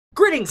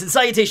Greetings and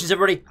salutations,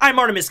 everybody. I'm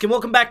Artymisk, and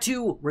welcome back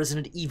to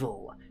Resident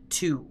Evil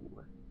 2.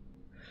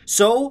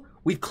 So,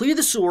 we've cleared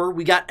the sewer,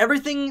 we got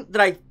everything that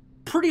I'm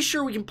pretty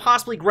sure we can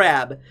possibly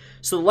grab.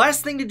 So the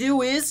last thing to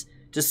do is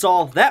to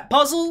solve that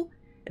puzzle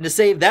and to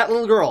save that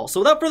little girl.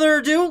 So without further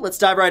ado, let's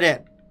dive right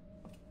in.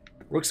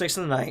 Rook's next to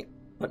the knight,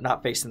 but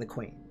not facing the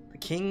queen. The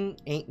king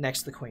ain't next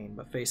to the queen,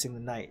 but facing the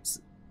knight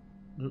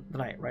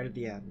right at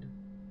the end.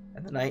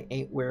 And the knight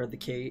ain't where the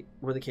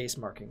case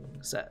marking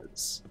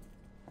says.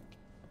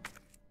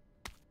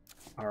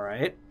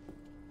 Alright.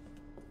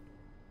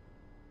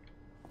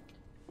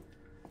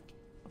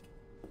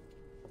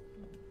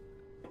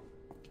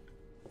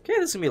 Okay,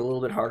 this is gonna be a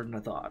little bit harder than I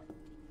thought.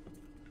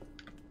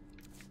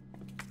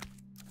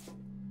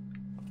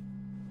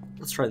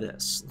 Let's try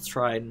this. Let's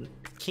try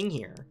king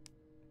here.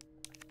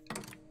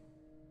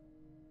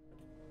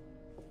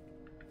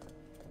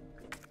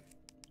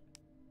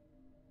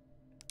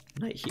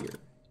 Knight here.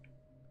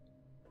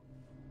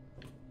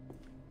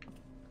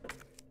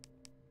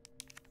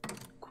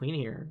 Queen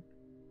here.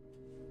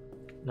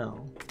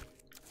 No.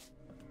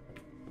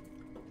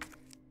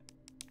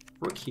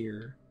 Rook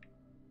here.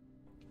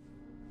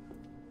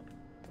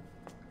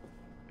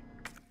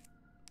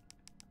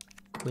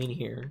 Queen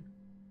here.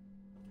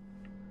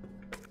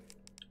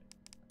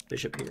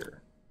 Bishop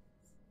here.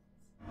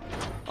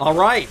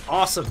 Alright,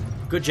 awesome.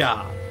 Good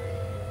job.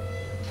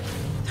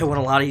 That went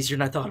a lot easier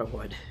than I thought it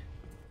would.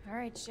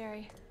 Alright,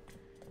 Sherry.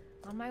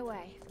 On my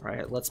way.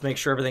 Alright, let's make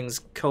sure everything's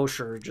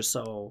kosher just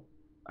so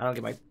I don't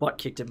get my butt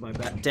kicked in by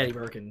Daddy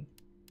Birkin.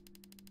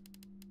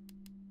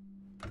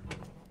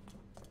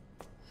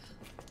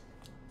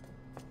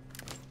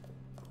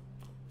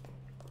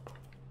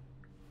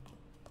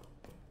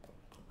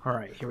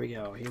 Alright, here we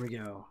go, here we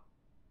go.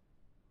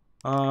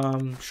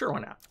 Sure, why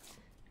not?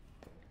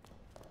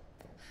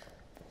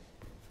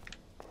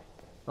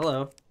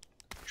 Hello.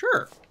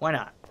 Sure, why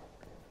not?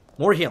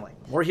 More healing.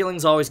 More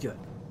healing's always good.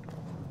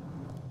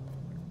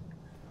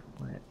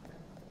 Wait.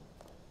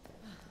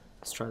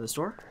 Let's try this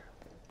door.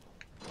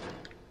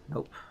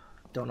 Nope.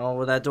 Don't know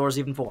what that door's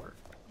even for.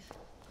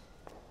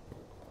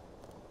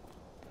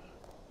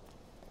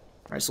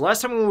 Alright, so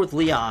last time we were with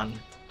Leon,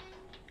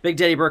 Big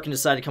Daddy Birkin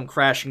decided to come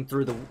crashing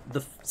through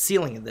the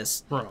ceiling in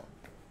this room.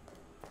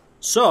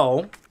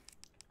 So,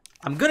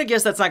 I'm gonna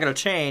guess that's not gonna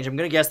change. I'm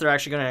gonna guess they're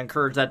actually gonna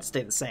encourage that to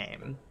stay the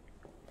same.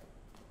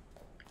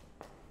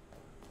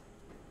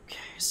 Okay,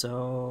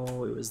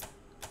 so it was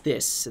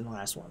this in the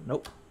last one.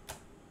 Nope.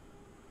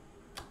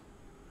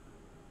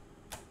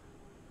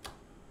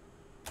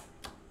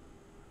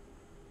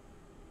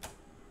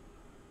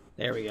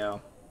 There we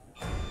go.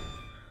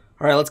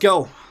 Alright, let's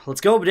go.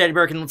 Let's go, Daddy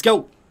Birkin, let's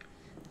go!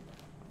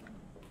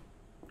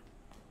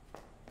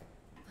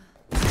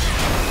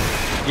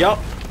 Yup.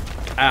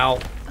 Ow.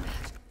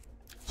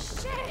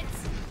 Shit!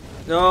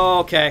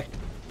 Okay.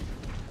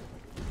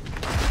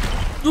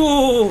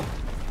 Ooh!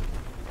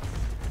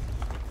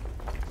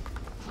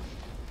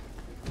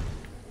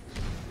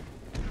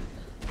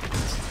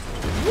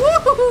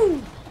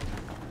 Woohoo!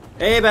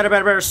 Hey,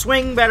 better.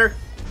 Swing better.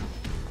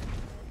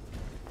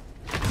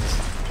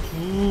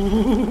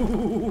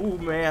 Ooh,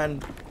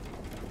 man.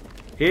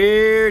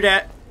 Here,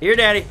 Daddy.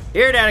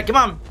 Come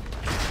on.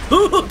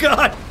 Oh,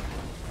 God.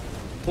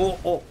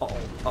 Oh.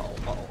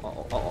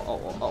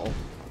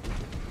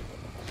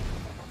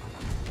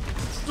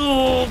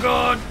 Oh,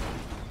 God.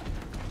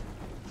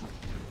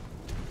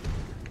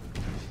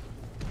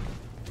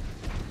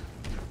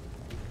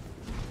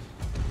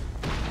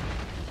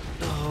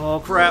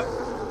 Oh, crap.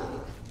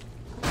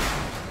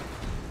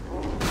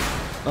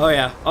 Oh,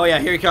 yeah,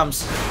 here he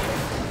comes.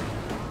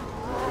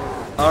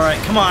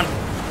 Alright, come on.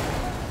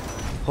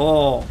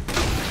 Oh.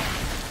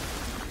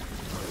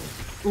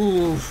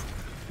 Ooh.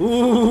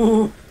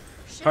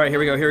 Alright, here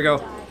we go.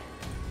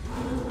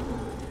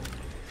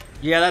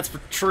 Yeah, that's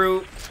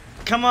true.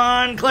 Come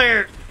on,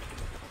 Claire.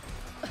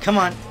 Come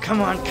on. Oh,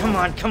 come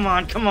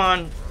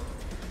on.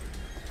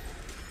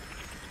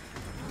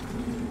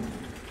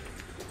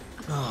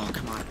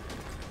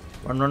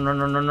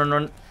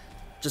 Run.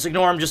 Just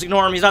ignore him.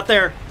 He's not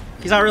there.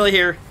 He's not really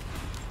here.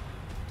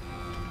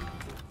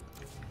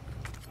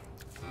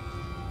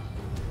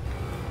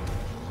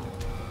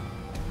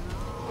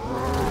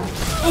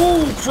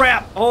 Oh,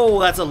 crap. Oh,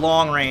 that's a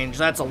long range.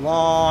 Come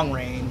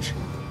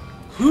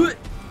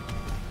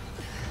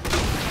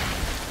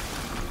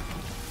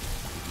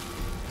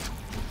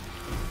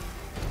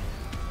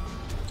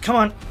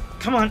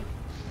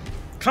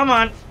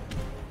on.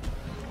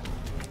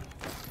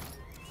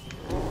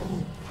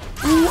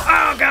 Ooh,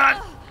 oh,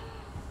 God.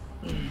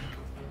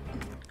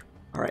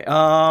 Alright,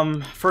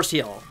 first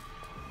heal.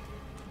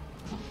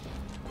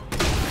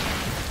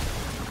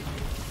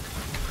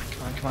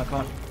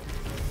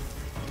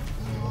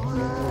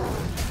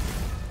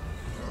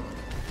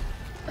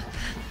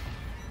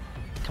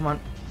 Come on.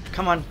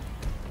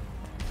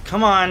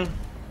 Come on.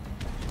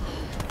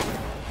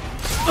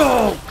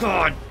 Oh,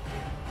 God.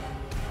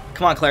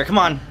 Come on, Claire, come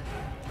on.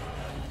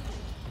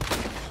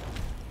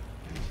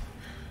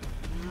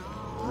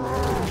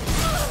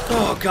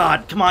 Oh,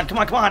 God. Come on.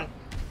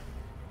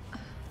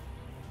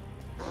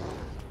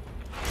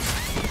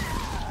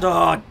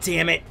 Oh,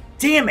 damn it.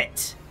 Damn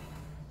it!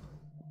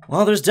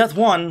 Well, there's death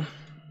one.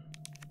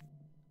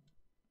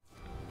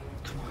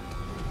 Come on.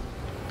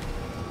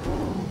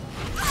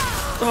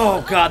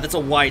 Oh, God, that's a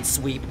wide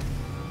sweep.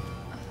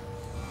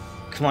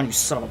 Come on, you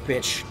son of a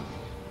bitch.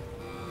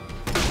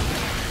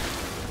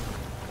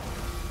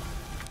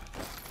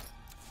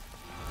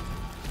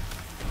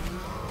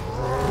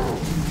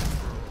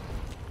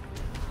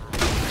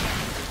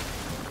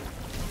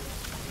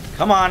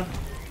 Come on.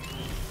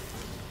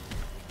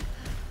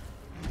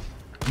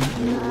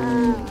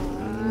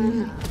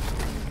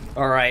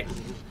 All right.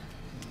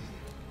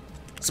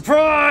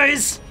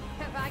 Surprise!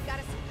 Have I got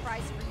a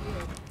surprise for you?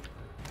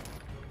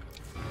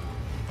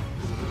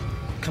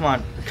 Come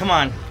on. Come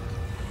on.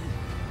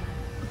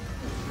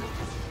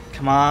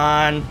 Come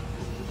on.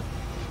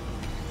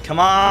 Come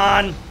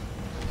on.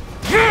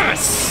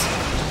 Yes!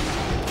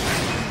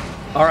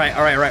 All right,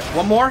 all right, all right.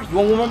 One more? You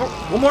want one more?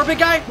 One more, big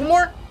guy? One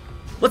more?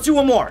 Let's do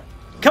one more.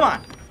 Come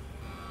on.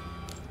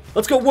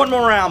 Let's go one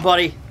more round,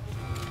 buddy.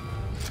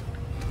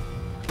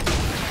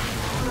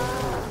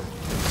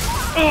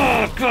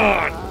 Oh,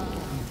 God.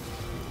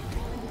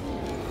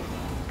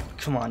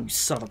 Come on, you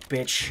son of a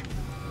bitch.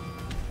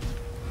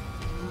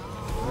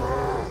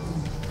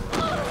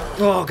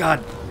 Oh,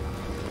 God.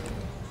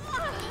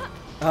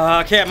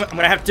 Okay, I'm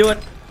gonna have to do it.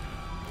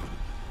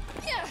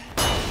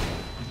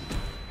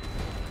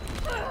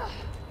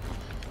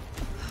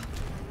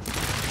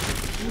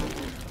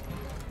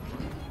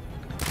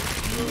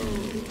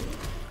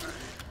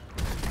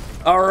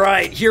 All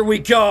right, here we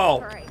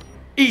go.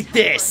 Eat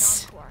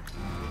this.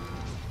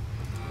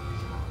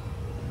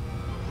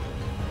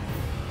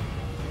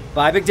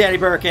 Bye, Big Daddy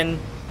Birkin.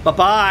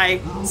 Bye-bye.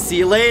 See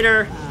you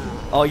later.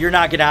 Oh, you're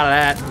not getting out of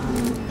that.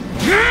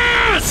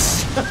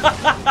 Yes!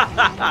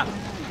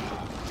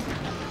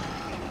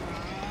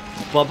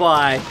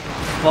 Bye-bye.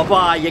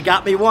 Bye-bye. You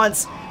got me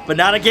once, but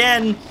not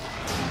again.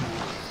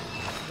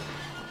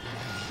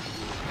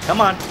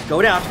 Come on,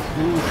 go down.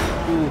 Ooh,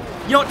 ooh.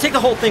 You don't take the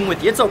whole thing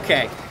with you. It's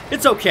okay.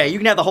 It's okay. You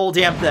can have the whole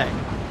damn thing.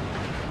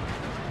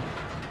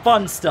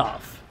 Fun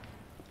stuff.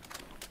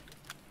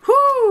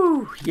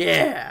 Whoo!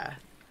 Yeah.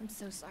 I'm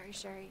so sorry,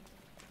 Sherry.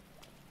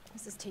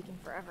 This is taking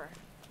forever.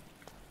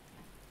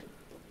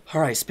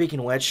 Alright, speaking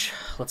of which,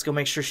 let's go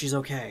make sure she's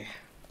okay.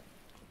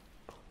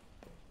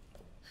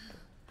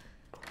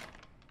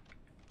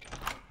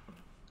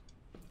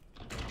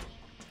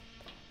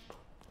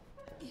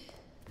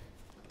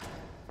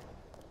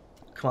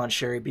 Come on,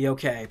 Sherry, be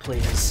okay,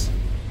 please.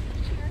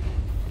 Sherry?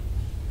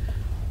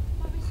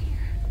 Mommy's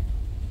here.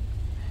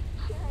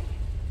 Sherry?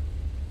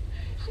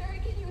 Sherry,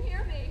 can you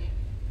hear me?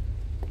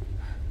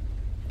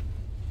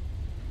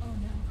 Oh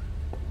no.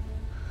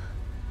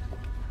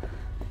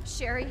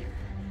 Sherry?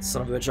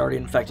 Son of a bitch already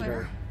infected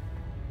Claire? her.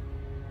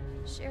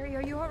 Sherry,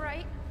 are you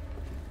alright?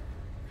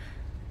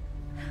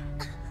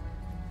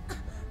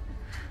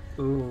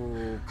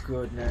 Ooh,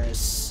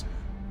 goodness.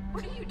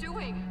 What are you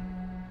doing?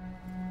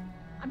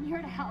 I'm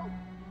here to help.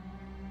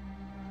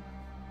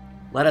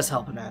 Let us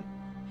help, Annette.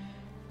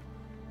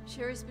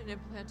 Sherry's been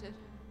implanted.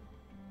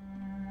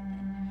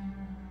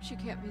 She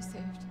can't be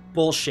saved.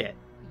 Bullshit.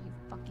 Are you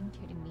fucking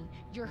kidding me?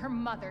 You're her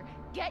mother.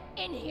 Get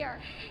in here!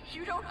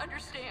 You don't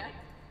understand.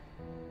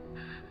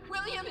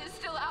 William is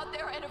still out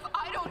there, and if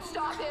I don't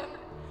stop him...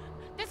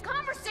 This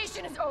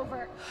conversation is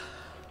over!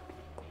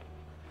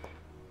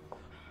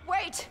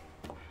 Wait!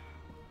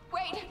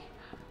 Wait!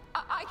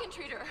 I can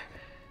treat her.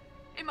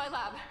 In my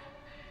lab.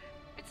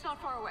 It's not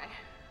far away.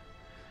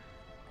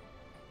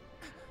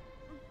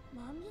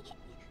 Mommy?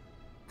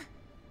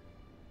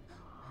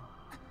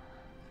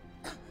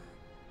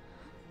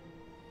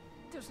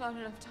 There's not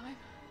enough time.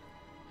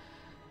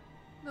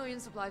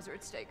 Millions of lives are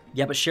at stake.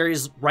 Yeah, but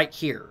Sherry's right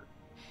here.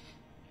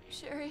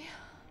 Sherry,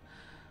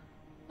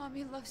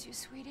 Mommy loves you,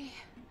 sweetie.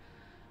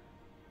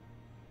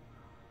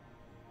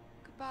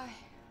 Goodbye.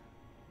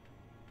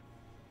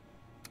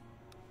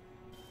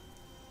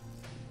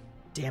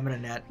 Damn it,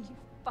 Annette. Are you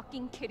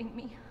fucking kidding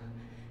me?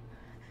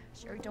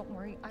 Sherry, don't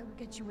worry. I will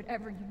get you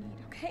whatever you need,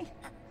 okay?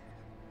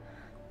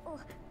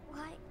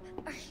 Why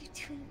are you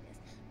doing this?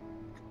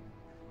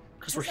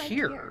 Because we're I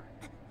here. care.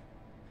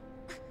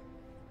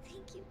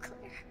 Thank you,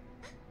 Claire.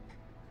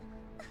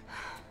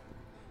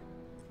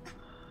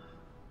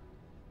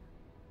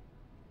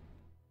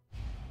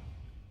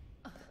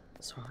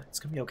 So it's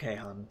gonna be okay,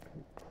 hon.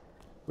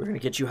 We're gonna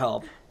get you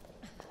help.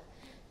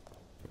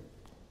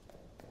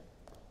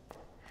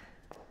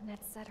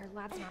 Annette said her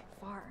lab's not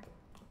far.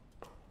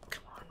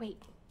 Come on.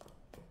 Wait.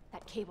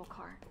 That cable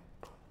car.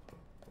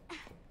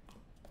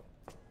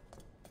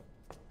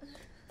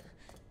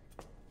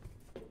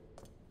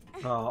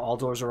 All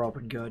doors are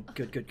open. Good.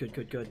 Good, good, good,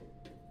 good, good.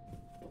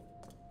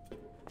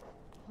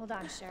 Hold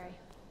on, Sherry.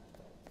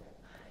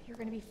 You're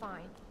gonna be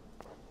fine.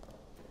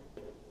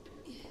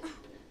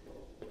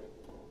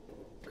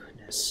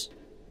 Goodness.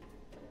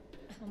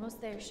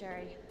 Almost there,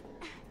 Sherry.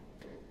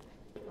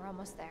 We're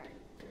almost there.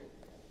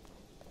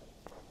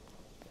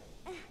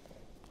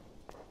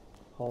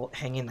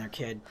 Hang in there,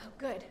 kid. Oh,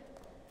 good.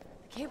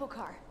 The cable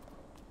car.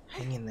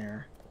 Hang in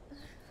there.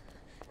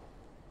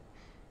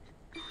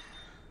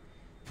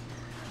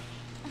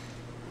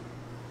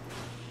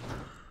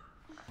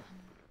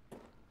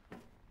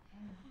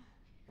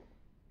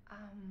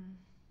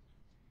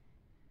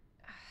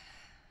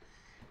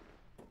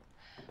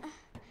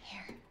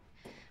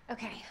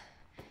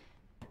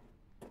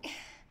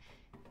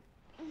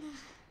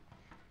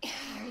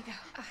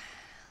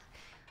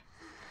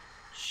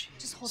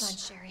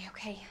 Sherry,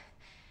 okay?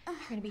 You're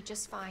gonna be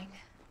just fine.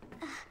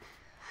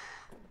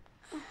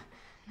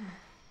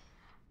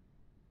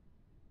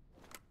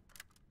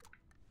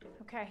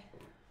 Okay,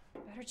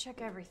 better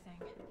check everything.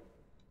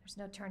 There's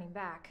no turning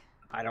back.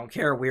 I don't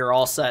care. We are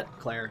all set,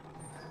 Claire.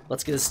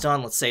 Let's get this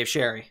done. Let's save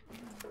Sherry.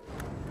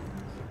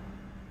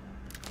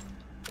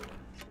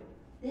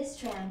 This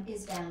tram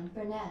is bound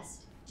for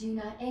Nest. Do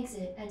not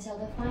exit until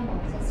the final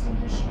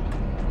destination.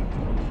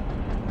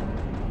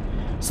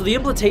 So the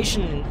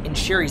implantation in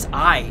Sherry's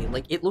eye,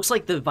 like, it looks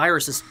like the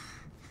virus is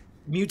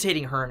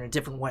mutating her in a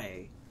different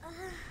way.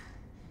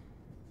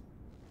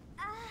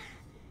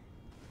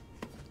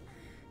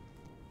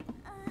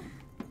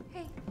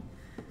 Hey.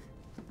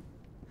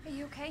 Are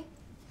you okay?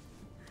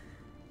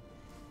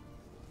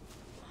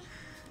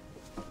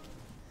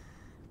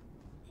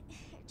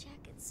 Your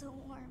jacket's so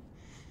warm.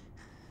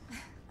 My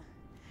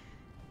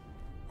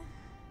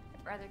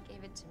brother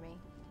gave it to me.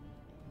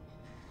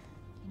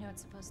 You know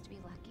it's supposed to be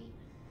lucky.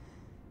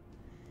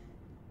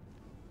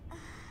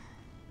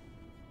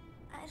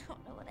 I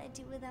don't know what I'd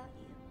do without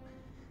you.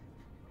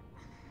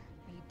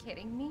 Are you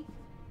kidding me?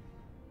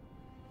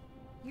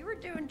 You were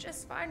doing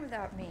just fine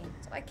without me,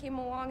 so I came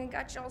along and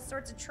got you all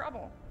sorts of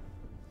trouble.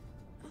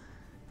 I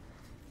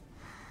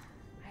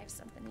have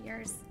something of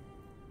yours.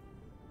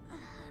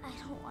 I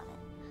don't want it.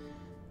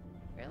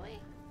 Really?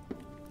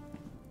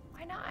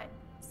 Why not?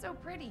 It's so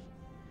pretty.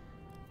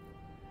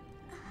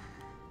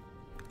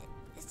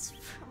 It's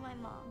for my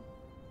mom.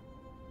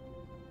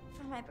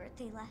 For my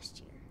birthday last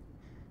year.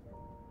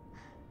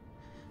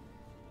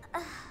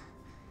 All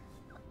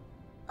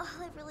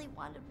I really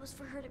wanted was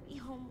for her to be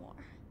home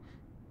more.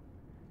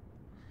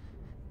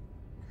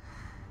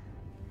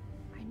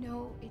 I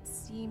know it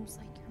seems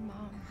like your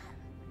mom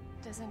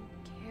doesn't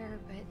care,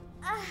 but...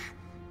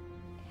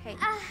 Hey,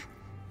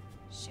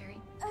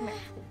 Sherry, come here.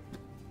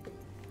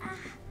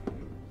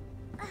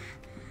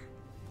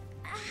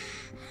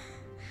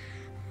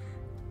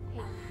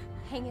 Hey,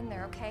 hang in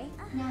there, okay?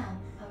 Now,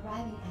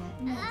 arriving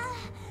at Nest.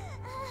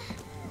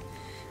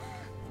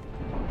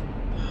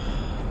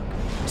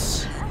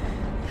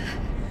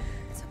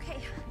 It's okay.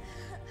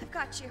 I've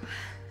got you.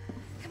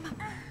 Come on.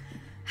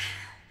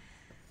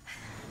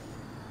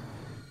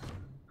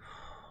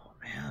 Oh,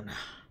 man.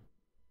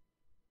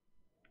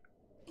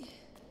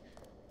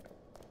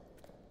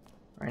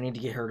 I need to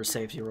get her to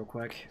safety real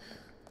quick.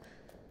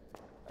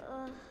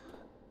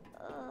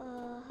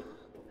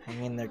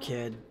 Hang in there,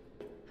 kid.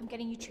 I'm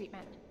getting you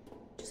treatment.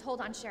 Just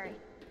hold on, Sherry.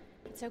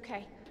 It's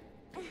okay.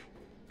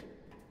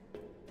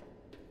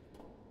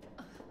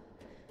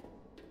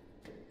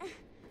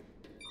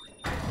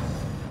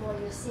 For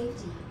your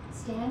safety,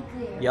 stand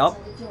clear Yup.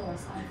 until the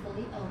doors are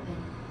fully open.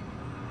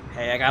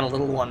 Hey, I got a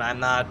little one. I'm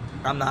not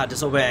For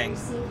disobeying. your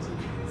safety,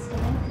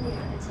 stand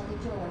clear until the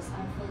doors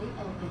are fully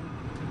open.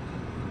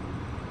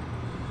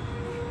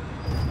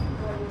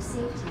 For your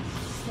safety,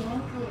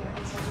 stand clear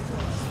until the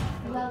doors.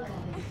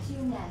 Welcome to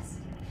Nest.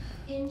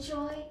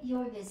 Enjoy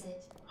your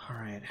visit. All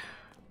right.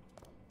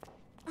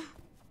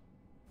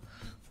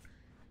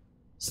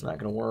 It's not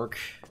gonna work.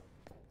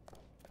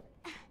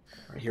 All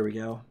right, here we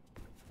go.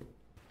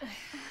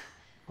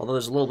 Although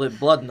there's a little bit of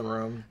blood in the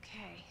room.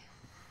 Okay.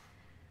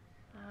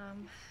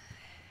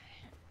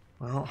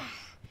 Well,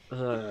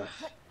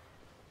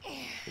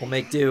 we'll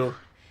make do.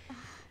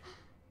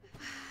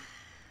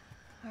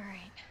 All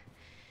right.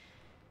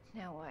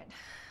 Now what?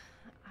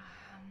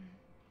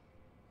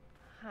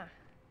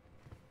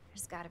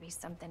 There's got to be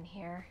something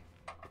here.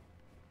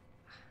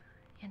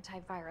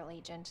 Antiviral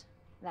agent.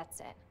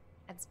 That's it.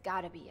 That's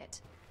got to be it.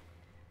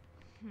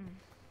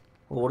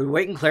 Well, what are we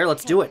waiting, Claire?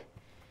 Let's do it.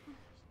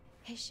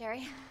 Hey,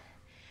 Sherry.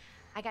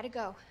 I gotta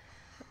go.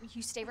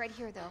 You stay right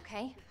here, though,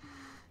 okay?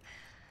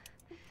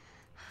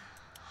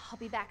 I'll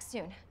be back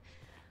soon.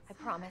 I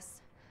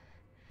promise.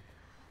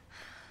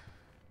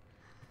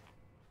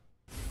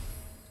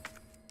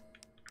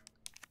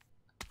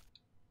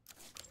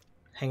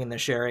 Hang in there,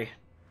 Sherry.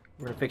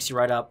 We're gonna fix you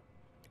right up.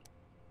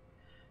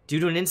 Due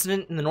to an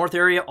incident in the North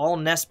area, all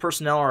Nest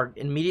personnel are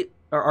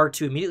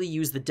to immediately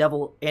use the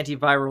Devil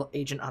antiviral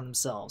agent on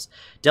themselves.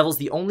 Devil's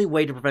the only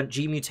way to prevent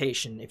G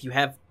mutation. If you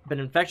have been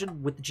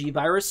infected with the G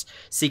virus,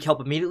 seek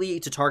help immediately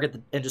to target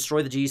and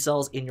destroy the G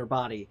cells in your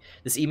body.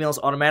 This email is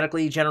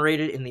automatically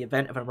generated in the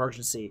event of an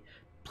emergency.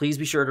 Please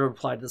be sure to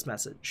reply to this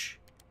message.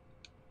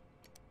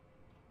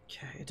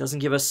 Okay, it doesn't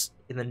give us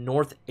in the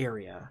North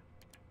area.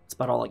 That's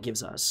about all it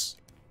gives us.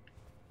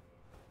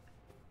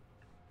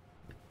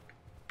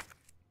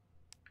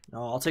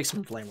 No, I'll take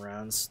some flame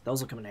rounds.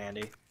 Those will come in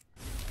handy.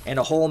 And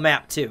a whole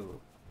map, too.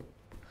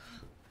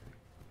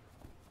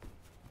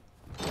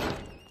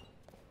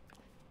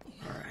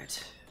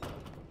 Alright.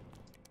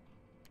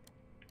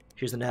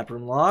 Here's the nap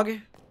room log.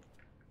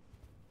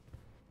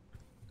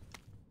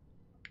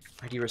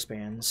 ID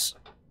wristbands.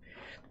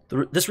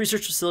 This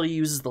research facility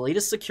uses the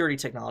latest security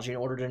technology in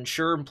order to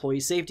ensure employee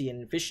safety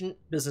and efficient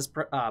business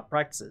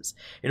practices.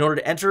 In order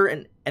to enter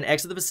and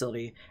exit the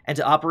facility and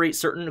to operate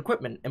certain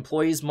equipment,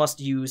 employees must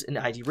use an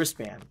ID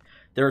wristband.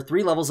 There are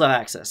 3 levels of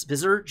access: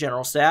 visitor,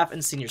 general staff,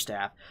 and senior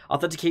staff.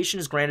 Authentication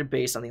is granted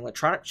based on the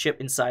electronic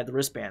chip inside the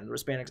wristband. The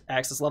wristband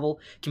access level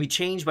can be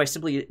changed by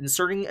simply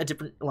inserting a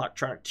different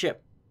electronic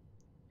chip.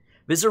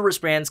 Visitor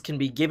wristbands can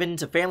be given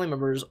to family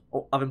members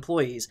of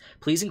employees.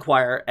 Please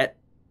inquire at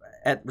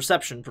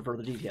reception for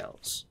further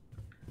details.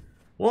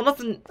 Well,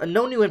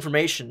 no new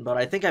information, but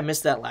I think I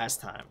missed that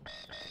last time.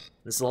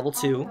 This is level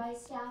 2.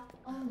 Authorized staff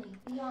only.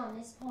 Beyond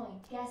this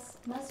point, guests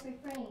must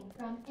refrain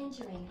from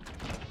entering.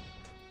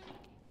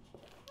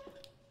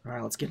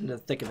 Alright, let's get into the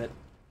thick of it.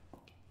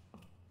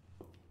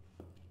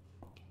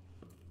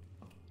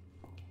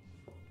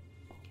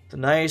 The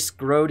nice,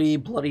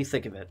 grody, bloody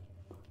thick of it.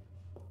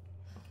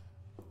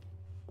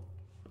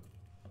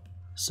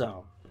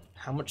 So,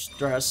 how much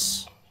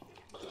stress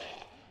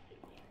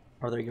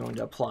are they going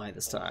to apply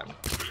this time?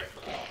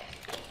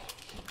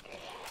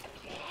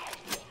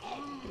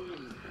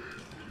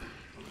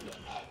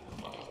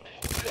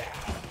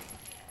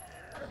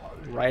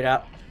 Right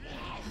up.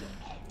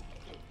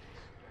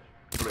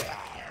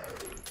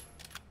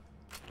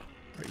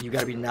 You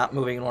gotta be not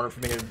moving in order for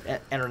me to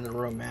enter in the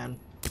room, man.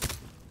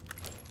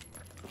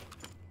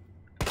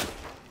 Fuck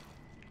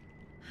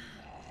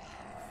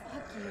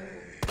you.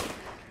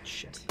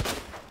 Shit.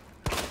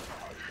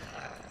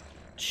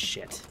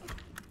 Shit.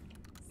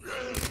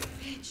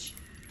 Bitch.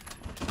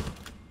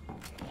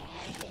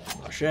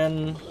 Rush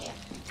in.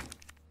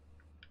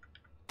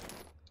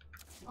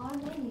 Our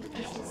menu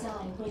is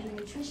designed for your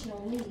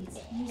nutritional needs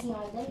using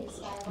our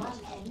latest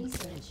biological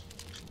research.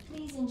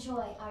 Please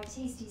enjoy our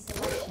tasty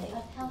selection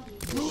of healthy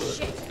food.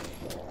 Shit.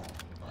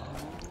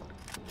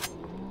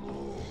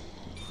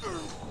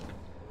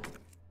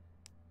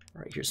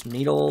 Alright, here's some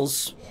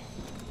needles.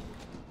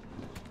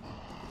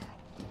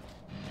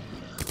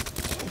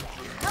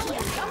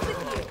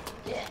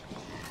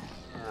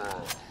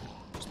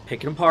 Just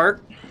pick it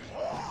apart.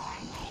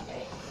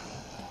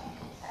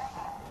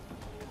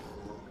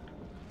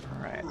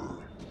 Alright.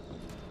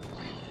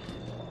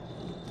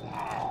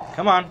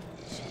 Come on.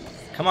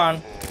 Come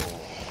on.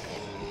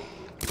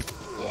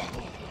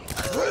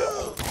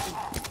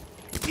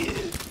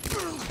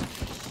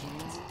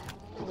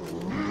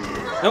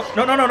 No,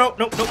 no, no, no, no,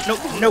 no, no,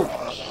 no, no.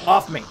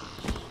 Off me.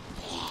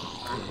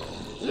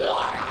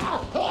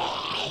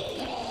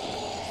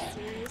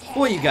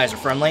 Boy, you guys are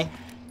friendly.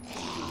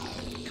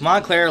 Come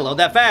on, Claire, load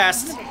that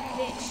fast.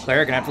 Claire,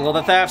 you're gonna have to load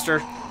that faster.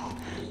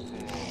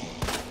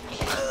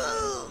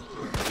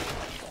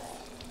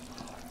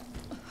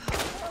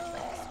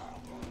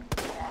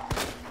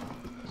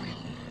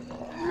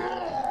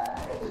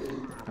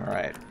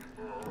 Alright.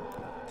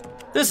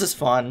 This is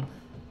fun.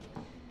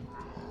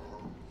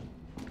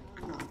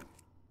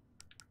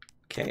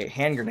 Okay,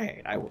 hand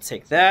grenade. I will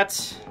take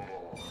that.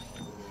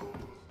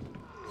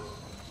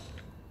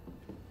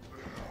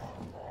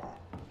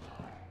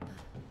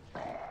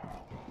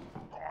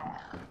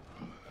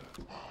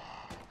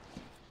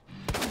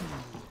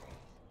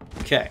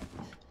 Okay.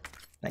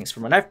 Thanks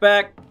for my knife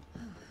back.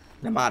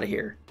 I'm out of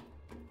here.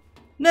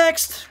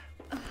 Next!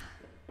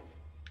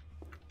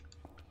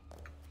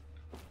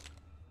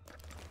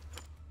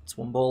 It's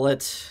 1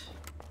 bullet.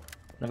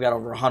 And I've got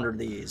over 100 of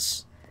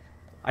these.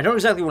 I don't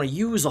exactly want to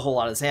use a whole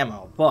lot of this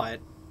ammo,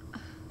 but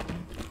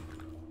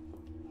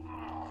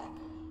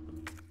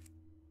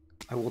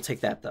I will take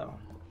that, though.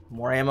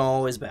 More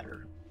ammo is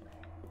better.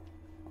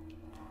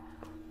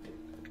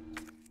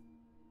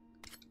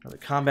 Another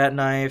combat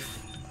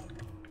knife.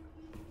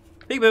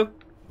 Big boo.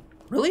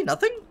 Really?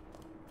 Nothing?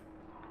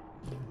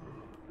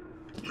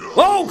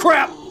 Oh,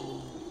 crap!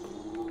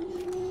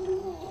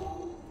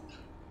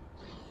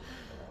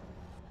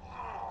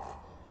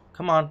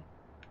 Come on.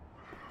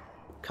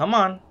 Come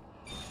on.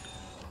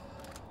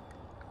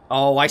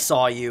 Oh, I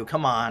saw you.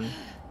 Come on.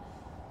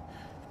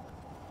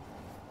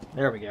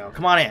 There we go.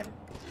 Come on in.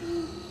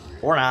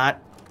 Or not.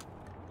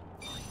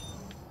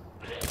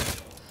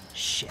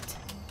 Shit.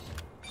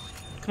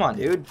 Come on,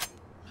 dude.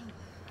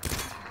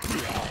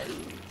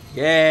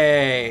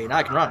 Yay. Now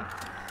I can run.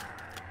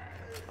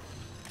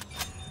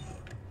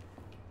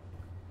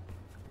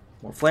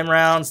 More flame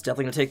rounds.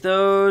 Definitely gonna take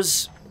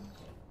those.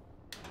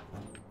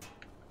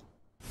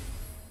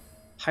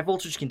 High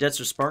voltage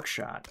condenser spark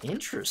shot.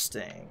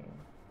 Interesting.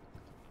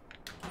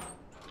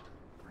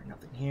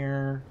 Nothing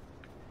here.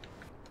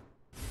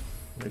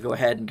 I'm gonna go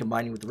ahead and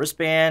combine it with the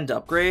wristband to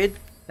upgrade.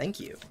 Thank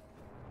you.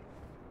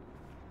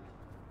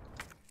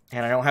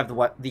 And I don't have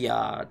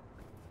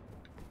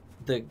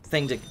the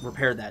thing to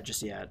repair that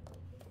just yet.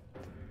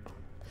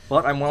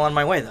 But I'm well on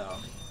my way, though.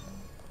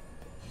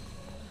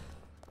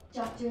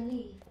 Dr.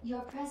 Lee,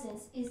 your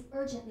presence is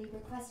urgently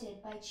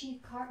requested by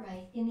Chief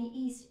Cartwright in the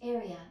East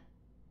area.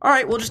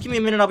 Alright, well, just give me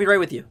a minute. I'll be right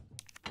with you.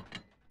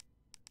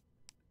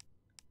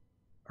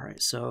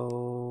 Alright,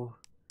 so...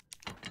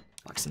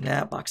 boxing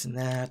that, boxing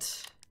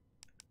that.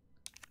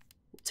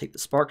 We'll take the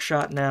spark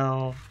shot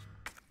now.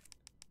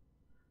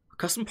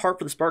 custom part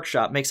for the spark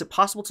shot makes it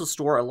possible to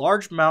store a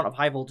large amount of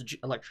high voltage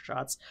electric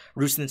shots,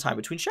 reducing the time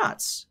between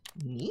shots.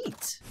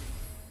 Neat.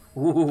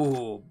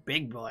 Ooh,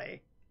 big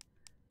boy.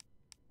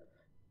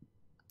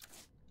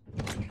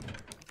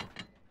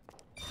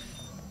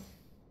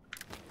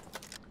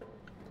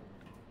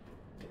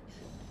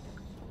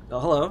 Oh,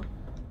 hello.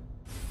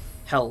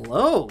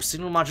 Hello!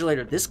 Signal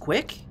modulator this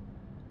quick?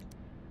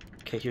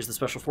 Okay, here's the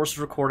Special Forces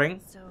recording.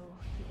 So,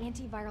 the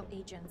antiviral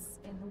agents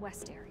in the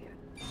west area.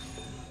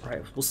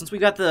 Right. Well, since we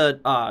got the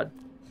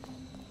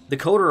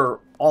coder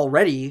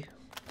already,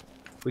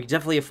 we can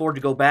definitely afford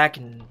to go back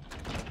and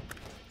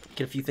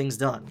get a few things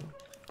done.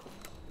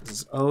 This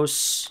is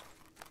OS.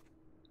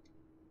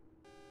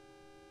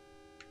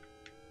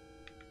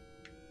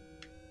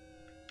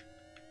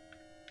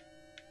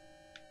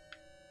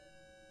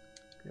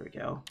 There we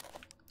go.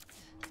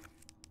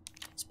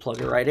 Let's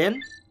plug it right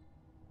in.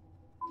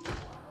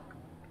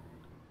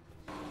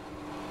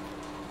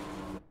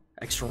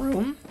 Extra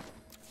room.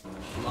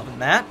 Loving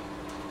that.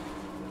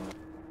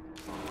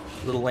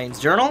 Little Wayne's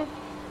journal.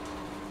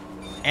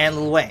 And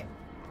Little Wayne.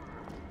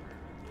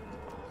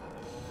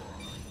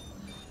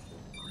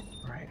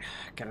 Alright,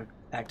 gotta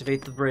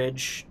activate the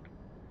bridge.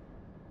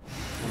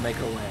 We'll make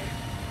our way.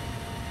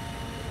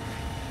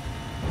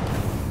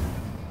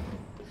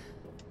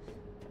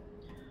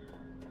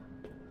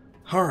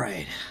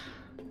 Alright.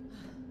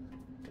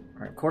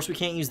 Alright, of course we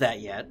can't use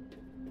that yet.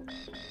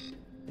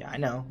 Yeah, I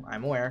know.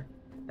 I'm aware.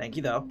 Thank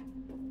you, though.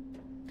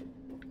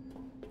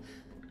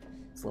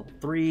 It's level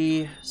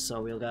 3,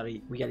 so we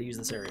gotta use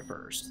this area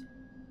first.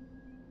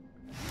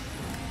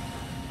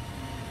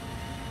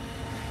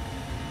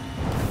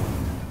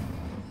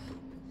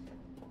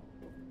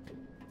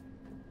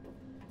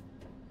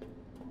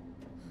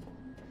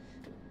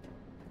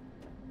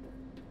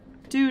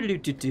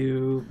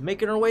 Do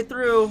making our way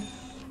through.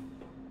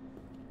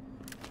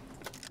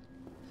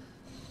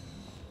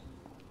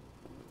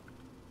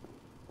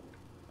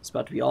 It's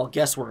about to be all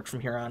guesswork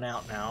from here on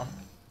out now.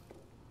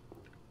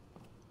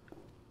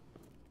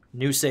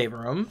 New save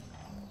room.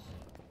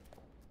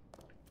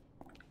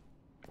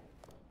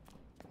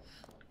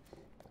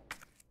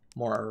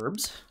 More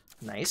herbs.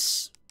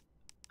 Nice.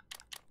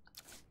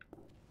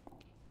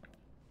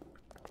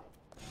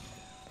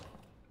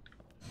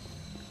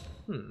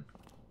 There's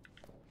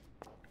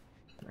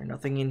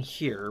nothing in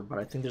here, but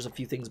I think there's a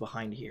few things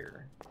behind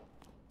here.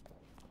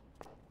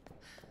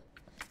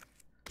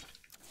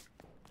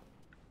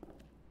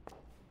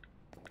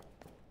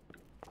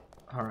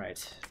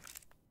 Alright.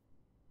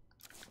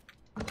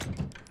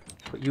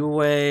 Put you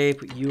away,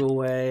 put you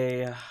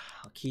away.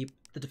 I'll keep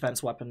the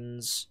defense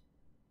weapons.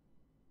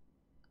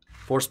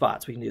 4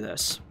 spots, we can do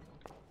this.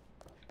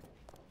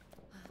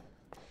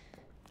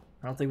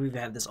 I don't think we've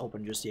had this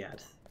open just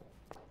yet.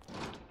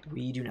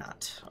 We do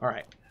not.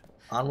 Alright.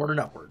 Onward and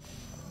upward.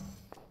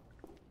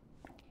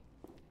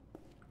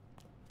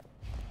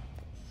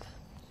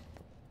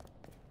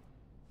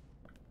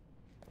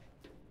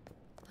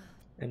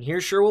 And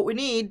here's sure what we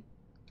need.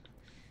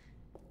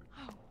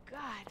 Oh, God.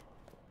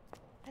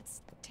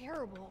 That's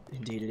terrible.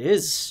 Indeed it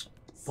is.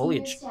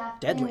 Foliage.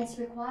 Deadly. Clearance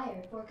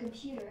required for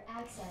computer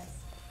access.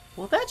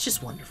 Well, that's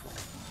just wonderful.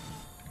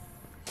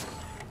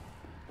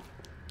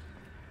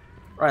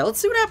 Alright, let's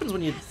see what happens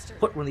when you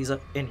put one of these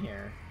up in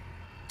here.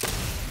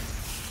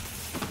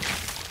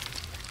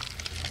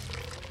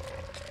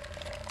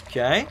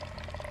 Okay.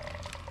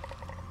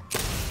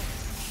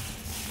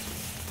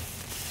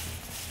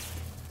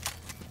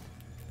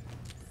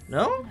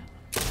 No?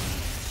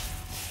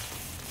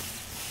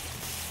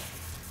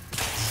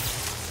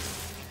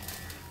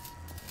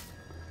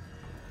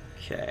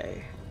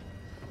 Okay.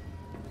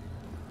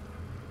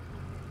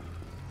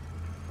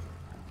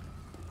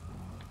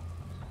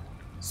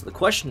 So the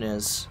question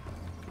is,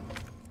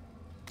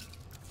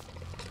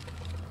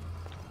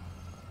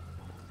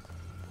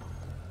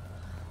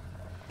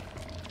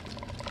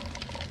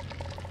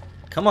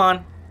 come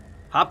on,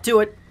 hop to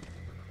it.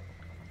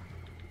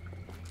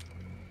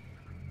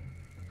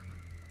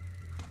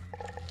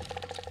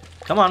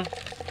 Come on.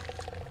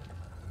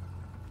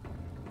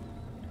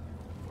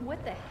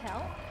 What the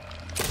hell?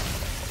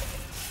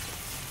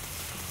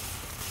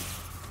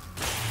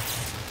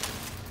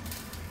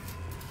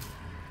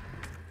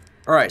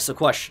 Alright, so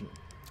question.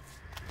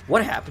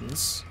 What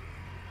happens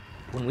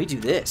when we do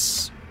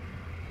this?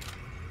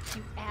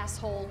 You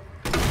asshole.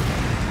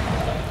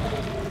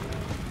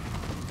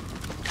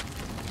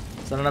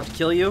 Is that enough to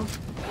kill you?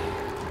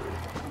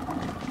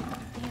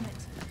 Damn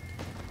it.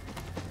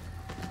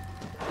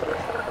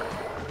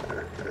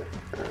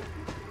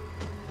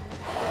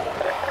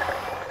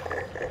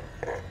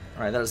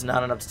 Alright, that is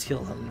not enough to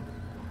kill him.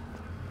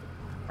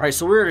 Alright,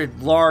 so we're at a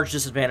large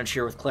disadvantage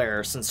here with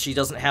Claire, since she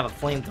doesn't have a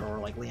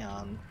flamethrower like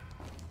Leon.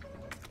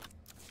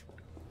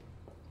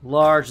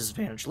 Large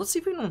disadvantage. Let's see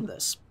if we can remember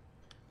this.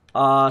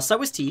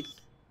 Sideways teeth.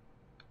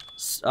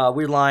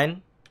 Weird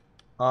line.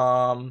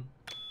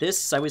 This,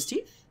 sideways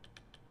teeth?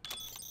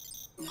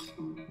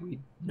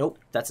 Nope,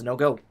 that's a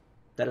no-go.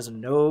 That is a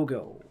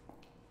no-go.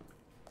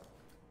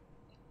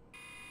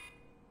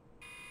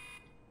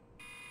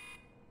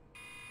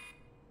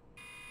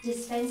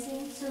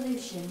 Dispensing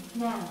solution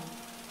now.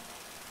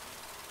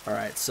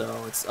 Alright,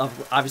 so it's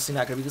obviously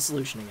not going to be the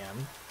solution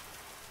again.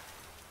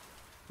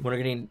 We're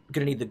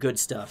gonna need the good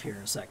stuff here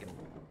in a second.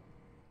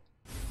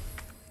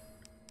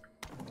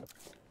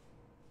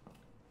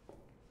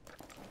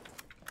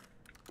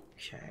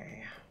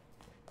 Okay.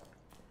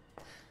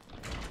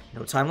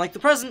 No time like the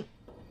present.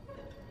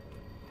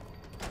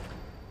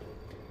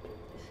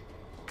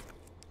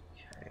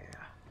 Okay.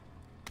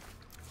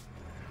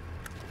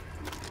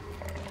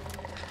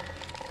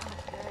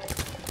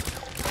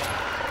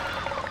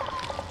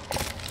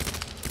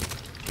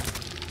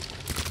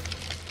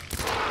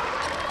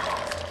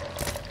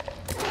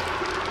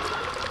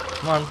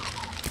 Come on.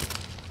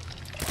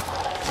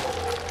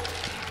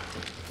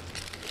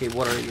 Okay,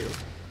 what are you?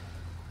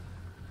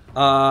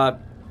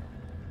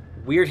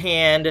 Weird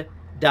hand,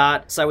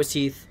 dot, sideways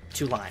teeth,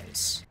 2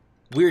 lines.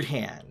 Weird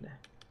hand,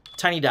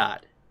 tiny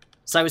dot,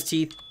 sideways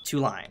teeth, 2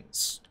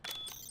 lines.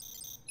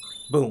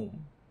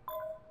 Boom.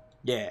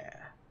 Yeah.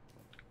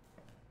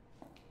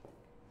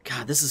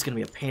 God, this is gonna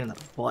be a pain in the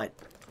butt.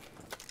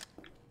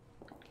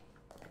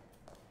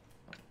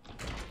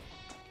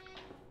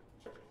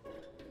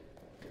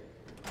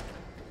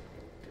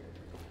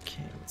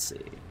 Okay, let's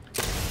see.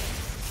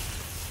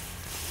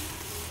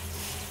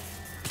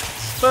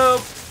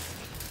 Boop.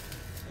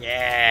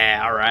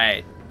 Yeah,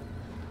 alright.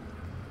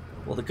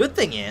 Well, the good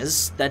thing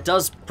is, that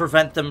does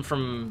prevent them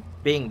from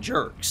being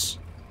jerks.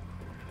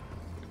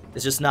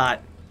 It's just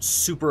not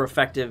super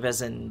effective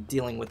as in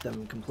dealing with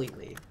them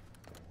completely.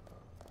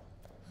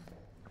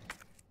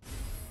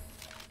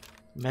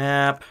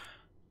 Map.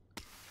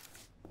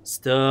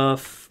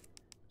 Stuff.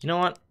 You know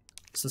what?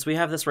 Since we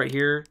have this right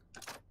here,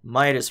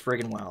 might as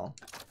friggin' well.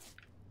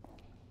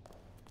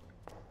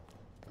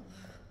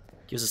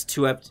 Gives us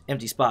 2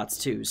 empty spots,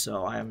 too,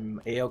 so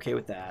I'm A-okay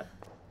with that.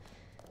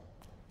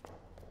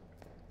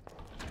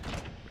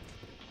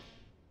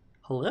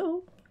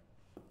 Hello?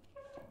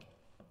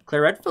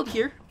 Claire Redfield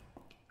here.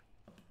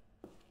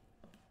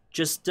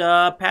 Just,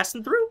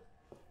 passing through.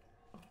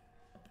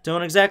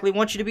 Don't exactly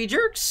want you to be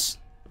jerks.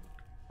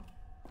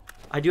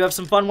 I do have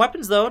some fun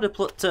weapons, though,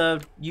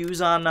 to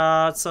use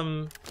on,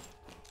 some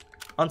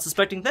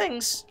unsuspecting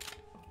things.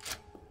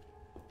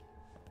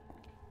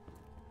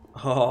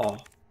 Oh.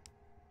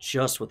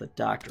 Just what the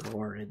doctor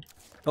ordered.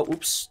 Oh,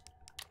 oops.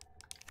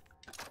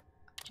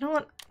 You know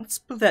what?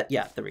 Let's move that.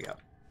 Yeah, there we go.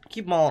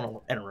 Keep them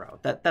all in a row.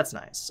 That's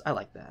nice. I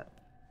like that.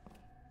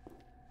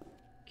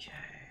 Okay.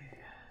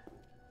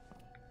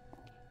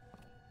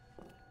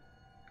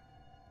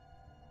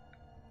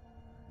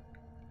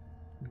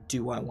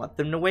 Do I want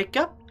them to wake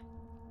up?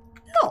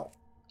 No.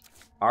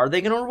 Are they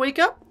going to wake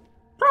up?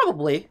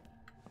 Probably.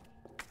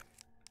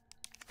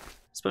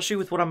 Especially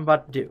with what I'm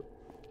about to do.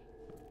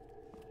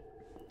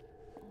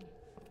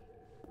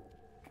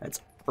 That's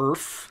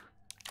Earth.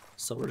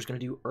 So we're just going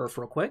to do Earth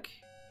real quick.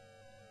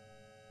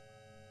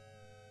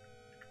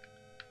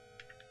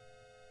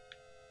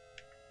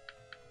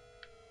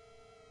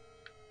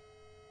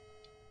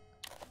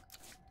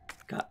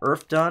 Got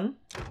Earth done.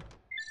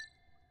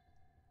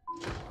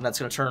 And that's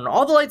going to turn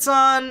all the lights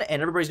on,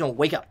 and everybody's going to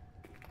wake up.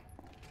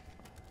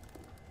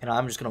 And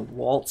I'm just going to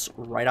waltz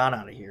right on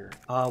out of here.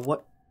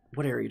 What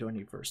area do I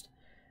need first?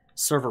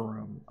 Server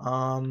room.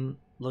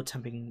 Low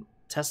temping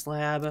test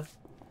lab.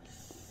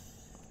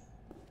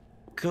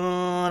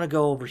 Gonna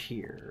go over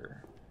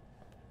here.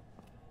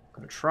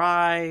 Gonna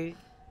try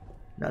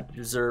not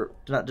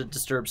to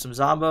disturb some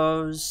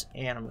zombos,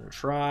 and I'm gonna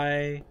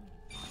try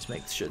to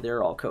make sure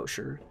they're all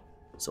kosher,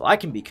 so I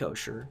can be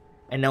kosher,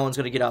 and no one's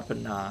gonna get up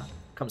and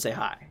come say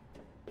hi.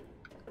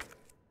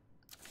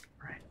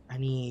 All right, I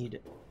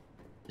need.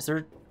 Is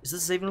this a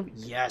saving room?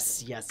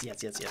 Yes.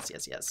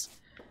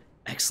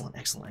 Excellent.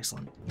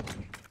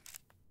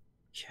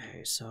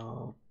 Okay,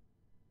 so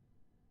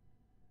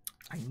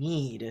I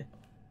need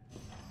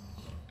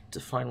to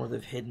find where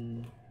they've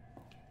hidden.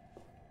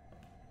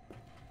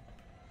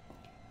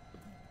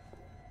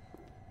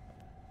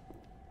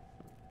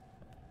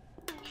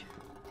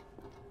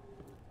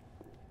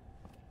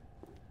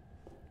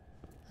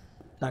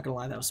 Not gonna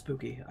lie, that was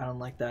spooky. I don't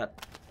like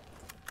that.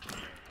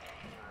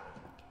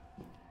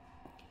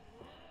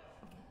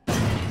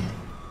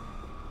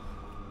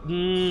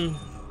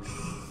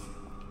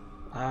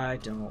 I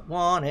don't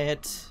want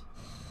it.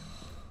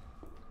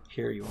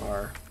 Here you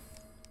are.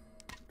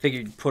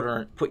 Figured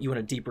put you in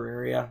a deeper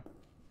area.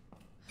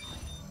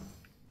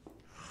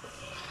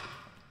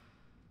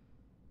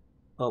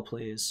 Oh,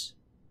 please.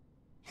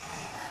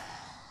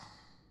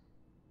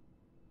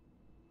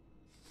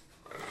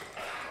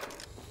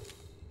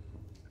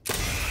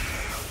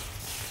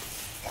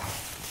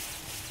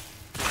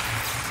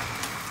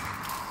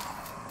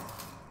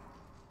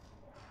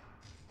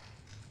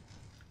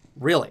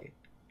 Really?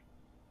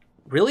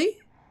 Really?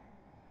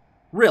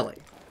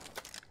 Really?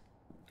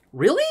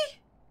 Really?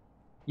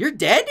 You're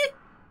dead?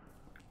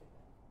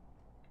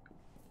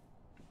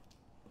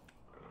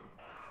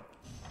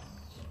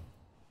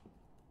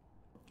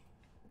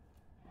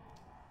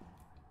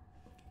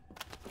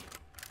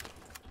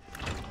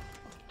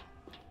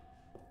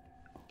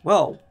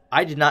 Well,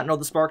 I did not know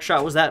the spark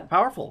shot was that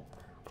powerful.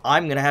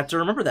 I'm gonna have to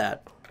remember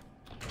that.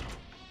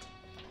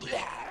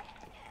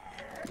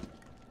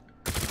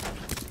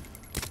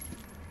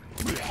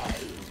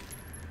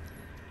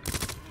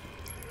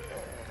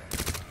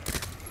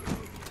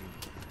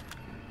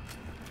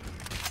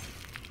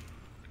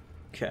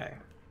 Okay.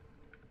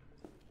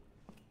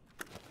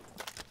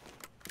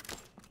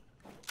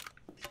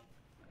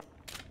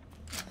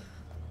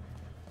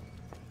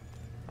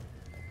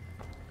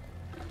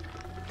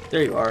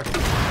 There you are.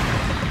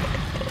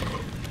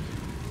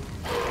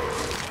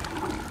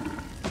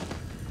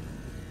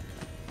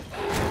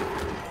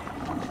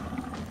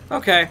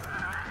 Okay.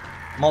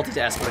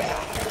 Multitasking.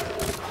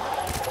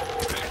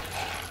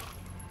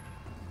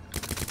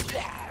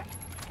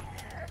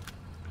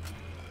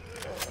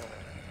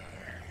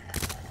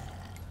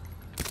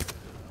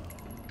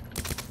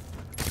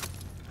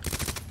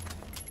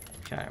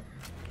 Okay.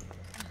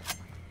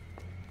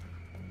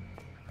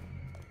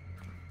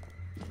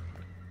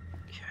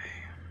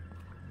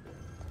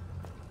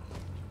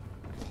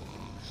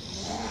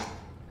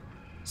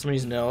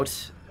 Somebody's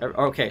note.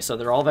 Okay, so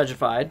they're all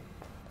vegified.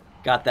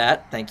 Got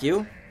that. Thank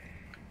you.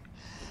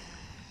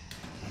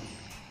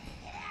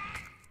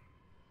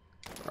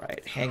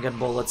 Alright, handgun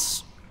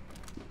bullets.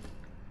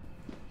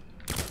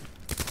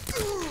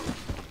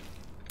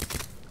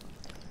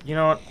 You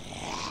know what?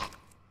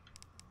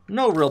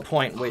 No real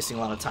point in wasting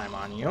a lot of time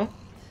on you.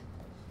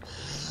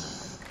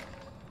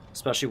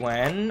 Especially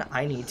when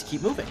I need to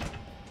keep moving.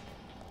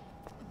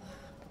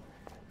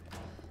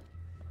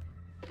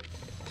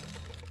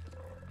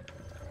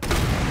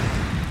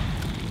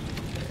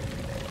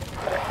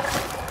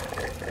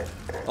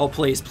 Oh,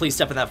 please, please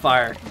step in that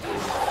fire.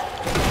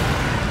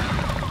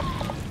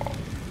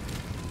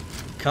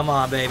 Come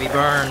on, baby.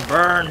 Burn,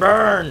 burn,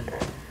 burn.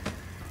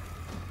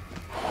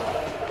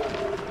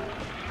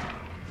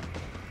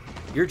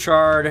 You're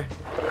charred.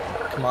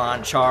 Come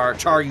on, char.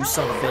 Char, you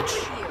son of a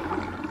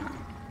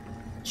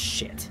bitch.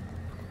 Shit.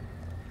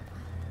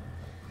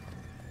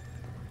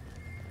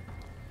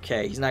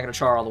 Okay, he's not going to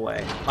char all the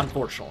way,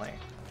 unfortunately.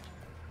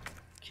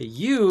 Okay,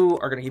 you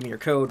are going to give me your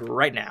code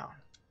right now.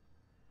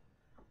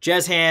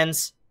 Jazz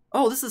hands.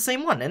 Oh, this is the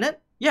same one, isn't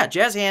it? Yeah,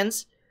 jazz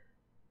hands.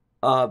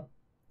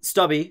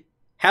 Stubby.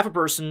 Half a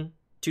person.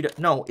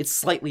 No, it's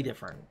slightly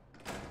different.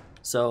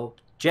 So,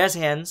 jazz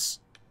hands.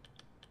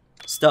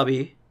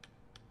 Stubby.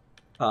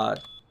 No,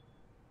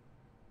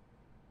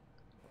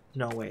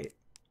 wait.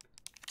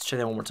 Let's try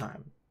that one more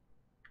time.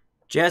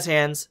 Jazz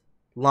hands.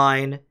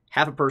 Line.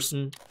 Half a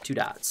person. 2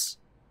 dots.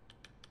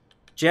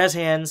 Jazz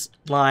hands.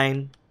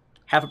 Line.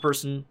 Half a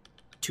person.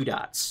 2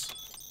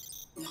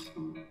 dots.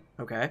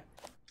 Okay.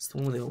 It's the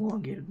one with the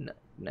elongated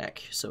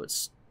neck, so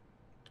it's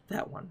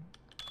that one.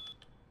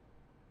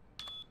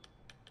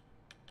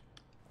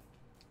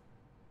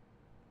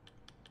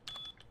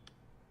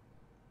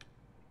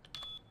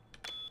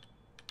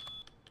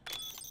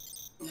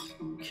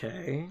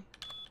 Okay.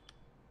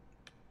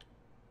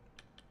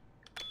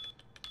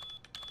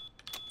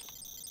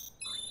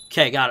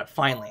 Okay, got it,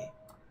 finally.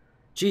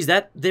 Geez,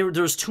 there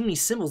was too many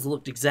symbols that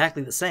looked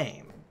exactly the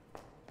same.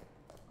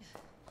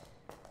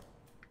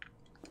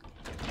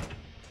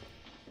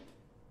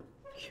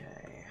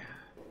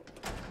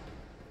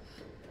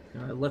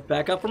 Lift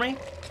back up for me?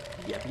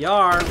 Yep, you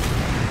are.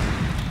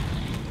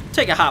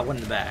 Take a hot one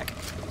in the back.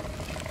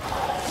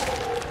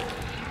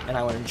 And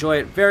I would enjoy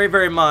it very,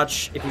 very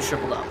much if you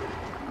shriveled up.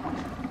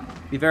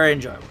 Be very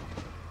enjoyable.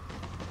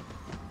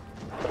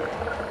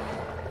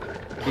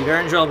 Be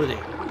very enjoyable to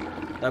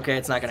do. Okay,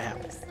 it's not gonna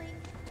happen.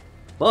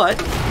 But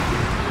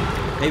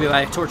maybe if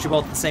I torch you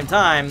both at the same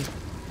time,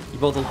 you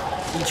both will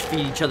each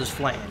feed each other's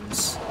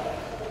flames.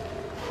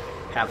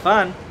 Have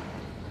fun.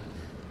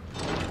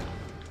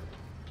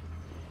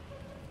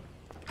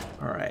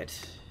 Alright.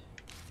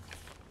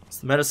 It's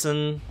the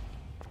medicine.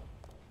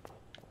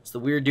 It's the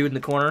weird dude in the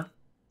corner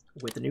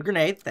with the new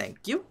grenade.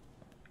 Thank you.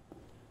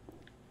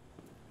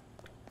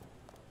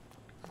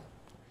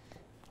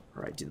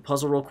 Alright, do the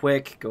puzzle real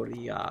quick. Go to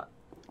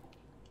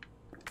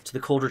the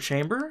colder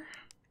chamber.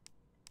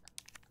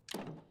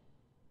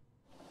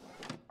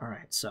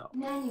 Alright, so.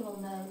 Manual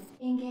mode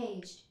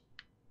engaged.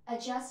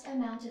 Adjust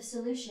amount of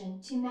solution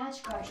to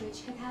match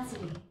cartridge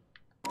capacity.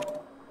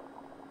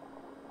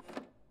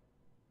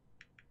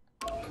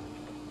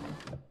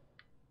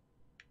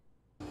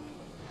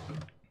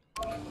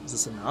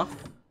 Is this enough?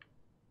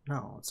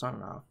 No, it's not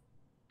enough.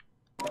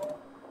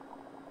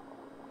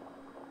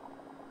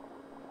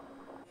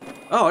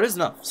 Oh, it is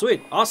enough.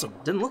 Sweet. Awesome.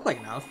 Didn't look like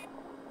enough.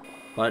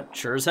 But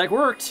sure as heck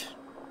worked.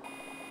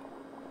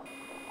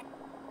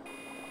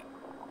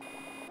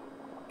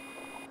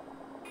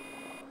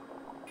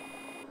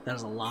 That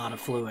is a lot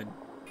of fluid.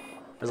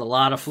 There's a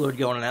lot of fluid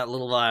going in that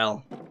little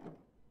vial.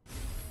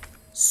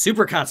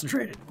 Super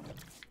concentrated.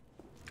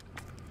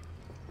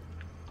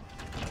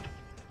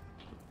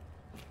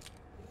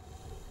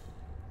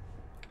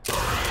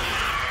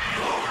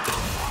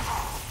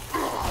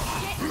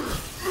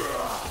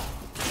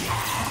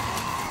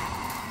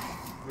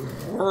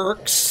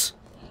 Works.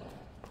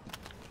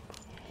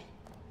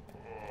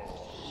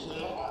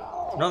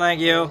 No,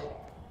 thank you.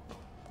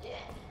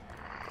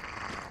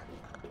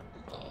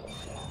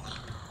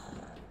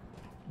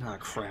 Oh,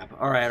 crap.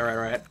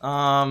 Alright.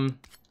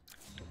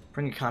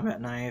 Bring a combat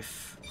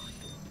knife.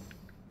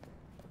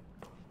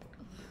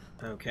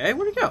 Okay,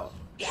 where'd he go?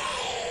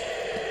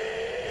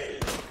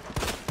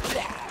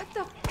 What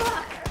the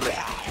fuck?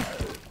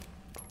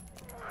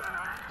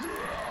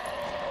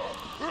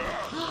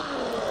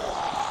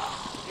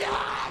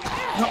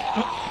 No.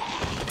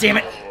 Damn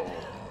it!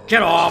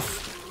 Get off!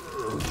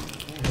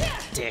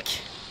 Dick.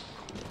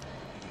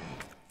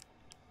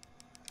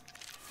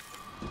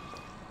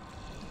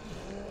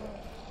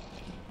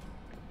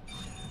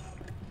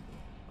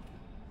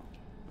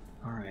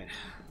 Alright.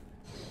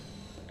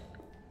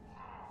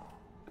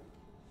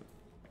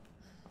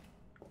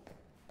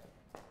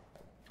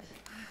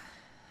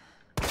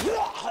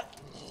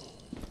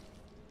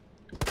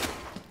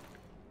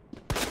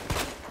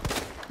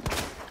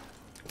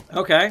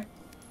 Okay.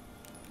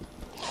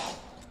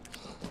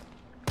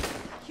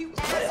 You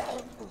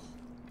asshole.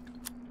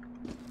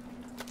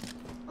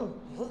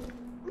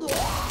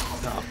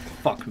 Oh,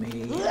 fuck me.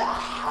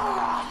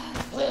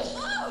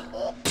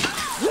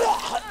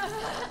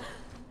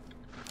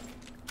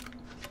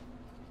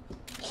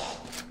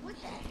 What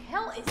the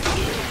hell is in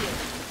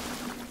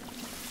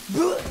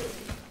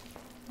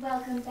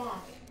Welcome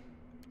back.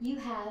 You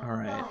have All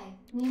right. 5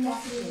 new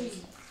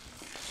messages.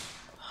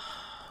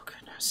 Oh,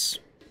 goodness.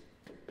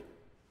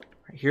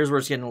 Here's where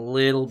it's getting a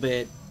little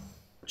bit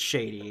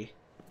shady.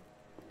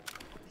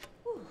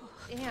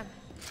 you? Damn.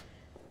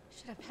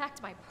 Should have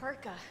packed my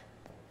parka.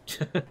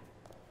 What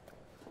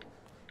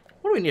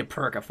do we need a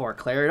perka for,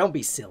 Claire? Don't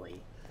be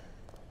silly.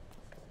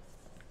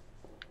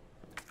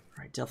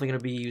 Alright, definitely going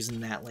to be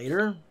using that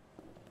later.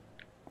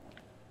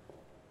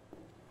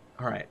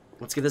 Alright,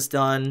 let's get this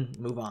done.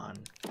 Move on.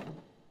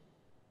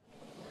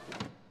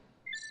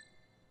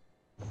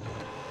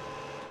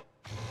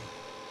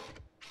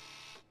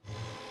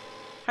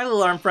 Hi,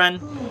 little arm friend.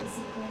 Cooling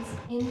sequence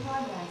in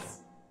progress.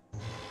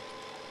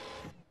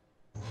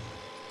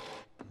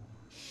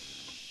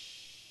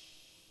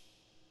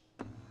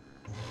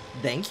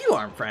 Thank you,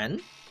 arm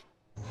friend.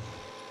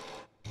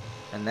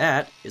 And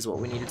that is what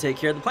we need to take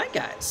care of the plant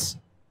guys.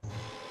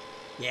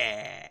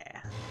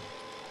 Yeah.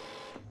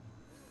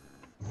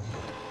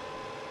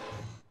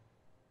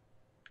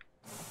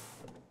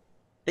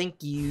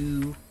 Thank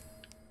you.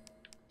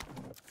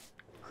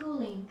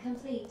 Cooling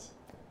complete.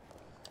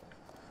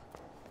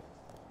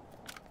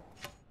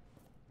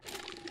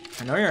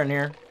 I know you're in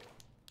here.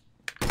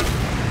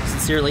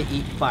 Sincerely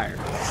eat fire.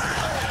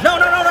 No,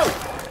 no, no, no!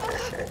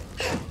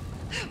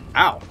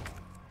 Ow.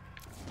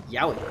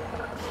 Yowie.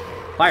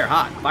 Fire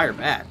hot, fire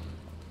bad.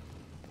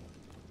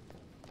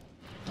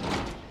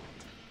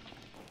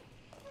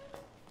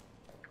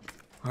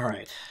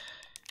 Alright.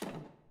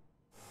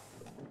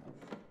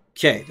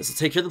 Okay, this will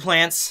take care of the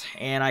plants,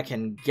 and I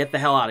can get the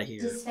hell out of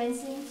here.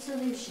 Dispensing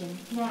solution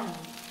now.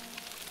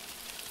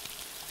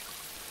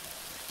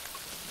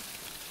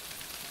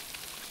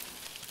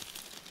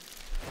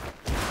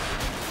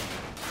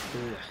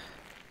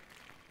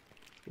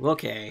 Ugh.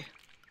 Okay.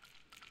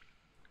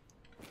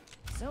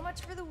 So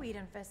much for the weed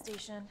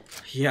infestation.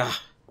 Yeah.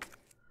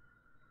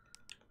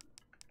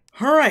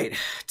 Alright,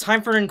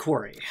 time for an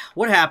inquiry.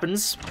 What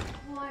happens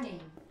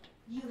Warning.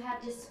 You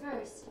have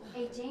dispersed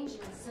a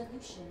dangerous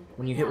solution.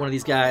 when you hit one of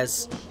these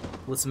guys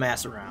with some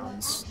acid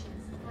rounds?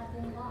 Your actions have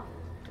been logged,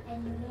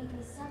 and you may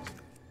be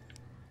subject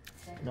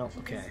No, to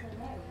okay.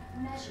 disciplinary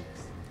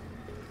measures.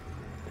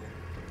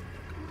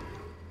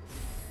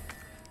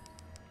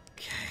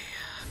 Okay,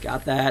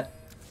 got that.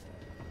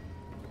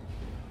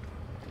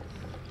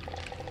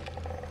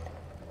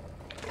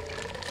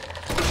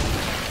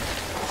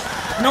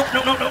 No,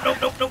 no, no, no, no,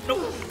 no, no,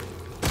 no.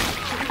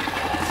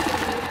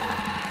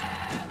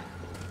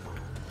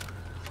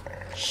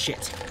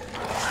 Shit.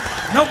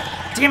 Nope,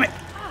 damn it.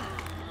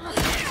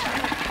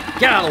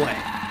 Get out of the way.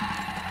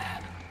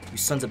 You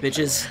sons of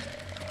bitches.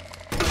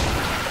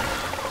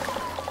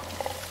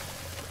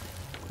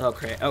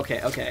 Okay,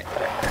 okay, okay.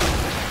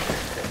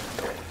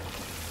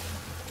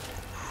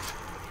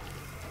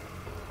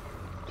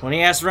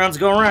 Plenty of acid rounds to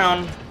go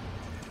around.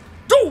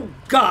 Oh,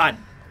 God!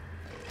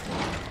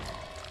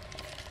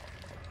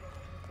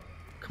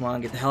 Come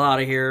on, get the hell out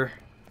of here.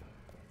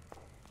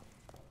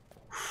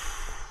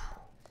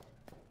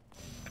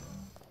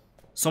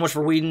 So much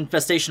for weed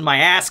infestation in my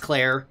ass,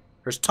 Claire.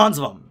 There's tons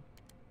of them.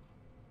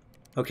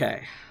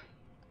 Okay.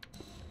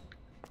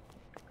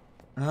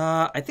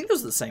 I think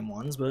those are the same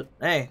ones, but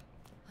hey.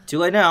 Too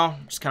late now.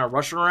 Just kind of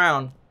rushing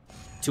around.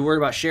 Too worried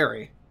about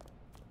Sherry.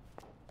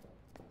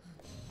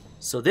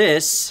 So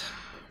this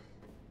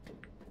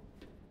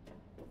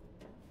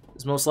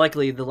is most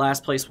likely the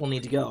last place we'll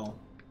need to go.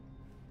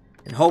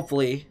 And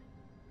hopefully,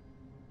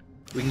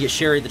 we can get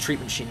Sherry the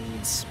treatment she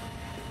needs.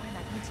 Why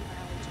not you two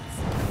biologists?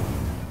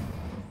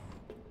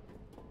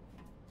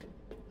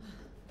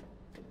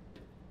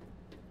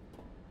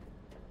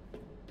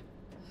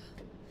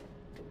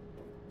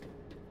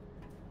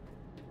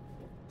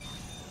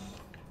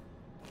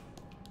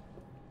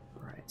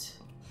 Right.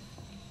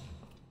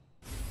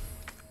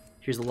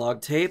 Here's the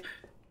log tape.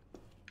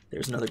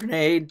 There's another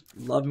grenade.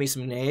 Love me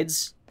some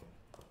grenades.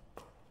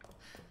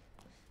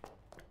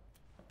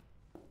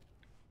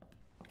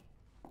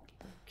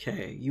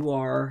 Okay, you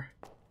are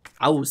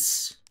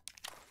Aus.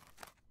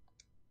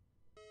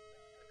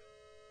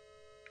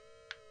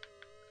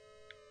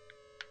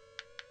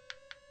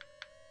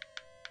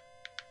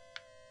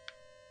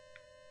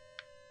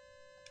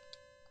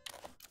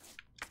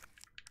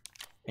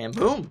 And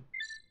boom.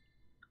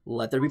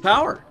 Let there be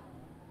power.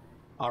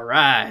 All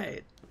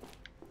right.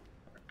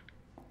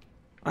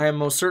 I am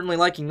most certainly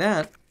liking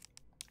that.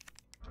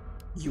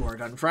 You are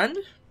done, friend.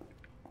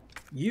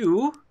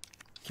 You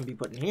can be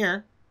put in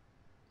here.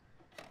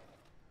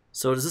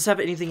 So does this have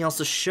anything else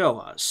to show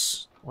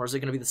us? Or is it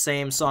going to be the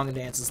same song and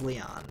dance as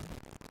Leon?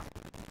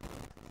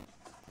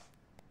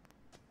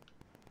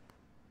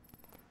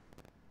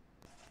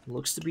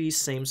 Looks to be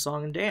same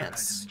song and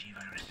dance.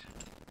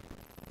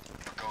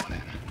 Going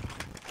in.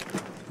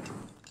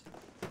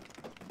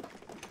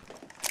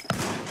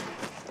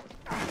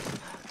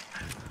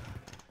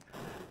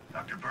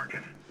 Dr.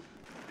 Birkin,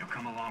 you'll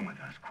come along with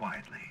us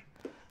quietly.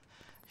 You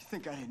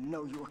think I didn't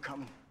know you were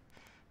coming?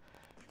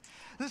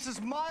 This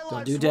is my life.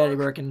 Don't do Daddy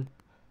Birkin.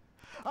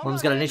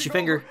 One's got an itchy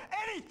finger.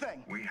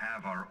 Anything. We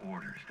have our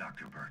orders,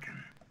 Dr. Birkin.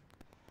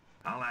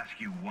 I'll ask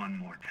you one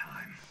more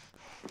time.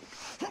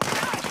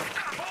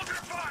 Hold your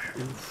fire!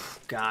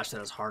 Oof, gosh, that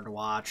was hard to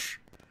watch.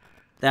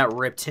 That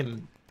ripped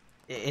him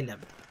into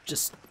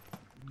just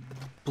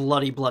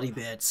bloody, bloody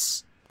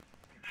bits.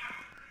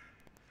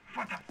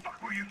 What the fuck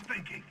were you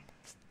thinking?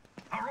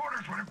 Our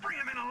orders were to bring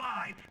him in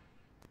alive.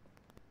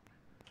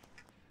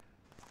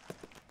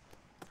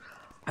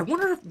 I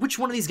wonder which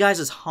one of these guys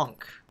is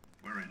Hunk.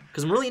 We're in.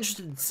 Because I'm really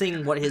interested in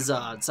seeing what his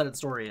side of the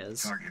story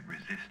is. Target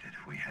resisted.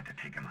 We had to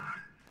take him out.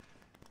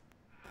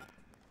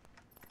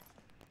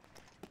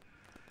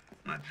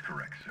 That's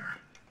correct, sir.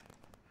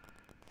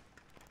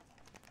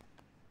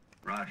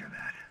 Roger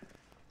that.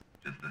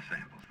 Just the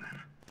samples, then.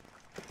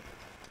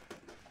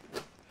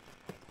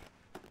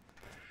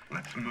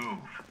 Let's move.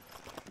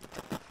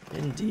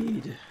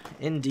 Indeed.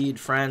 Indeed,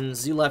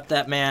 friends. You left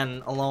that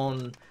man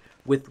alone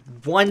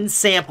with one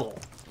sample.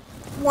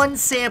 One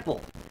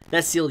sample.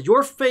 That sealed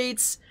your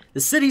fates,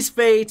 the city's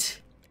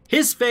fate,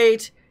 his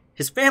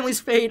family's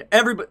fate,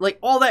 everybody. Like,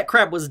 all that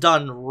crap was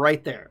done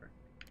right there.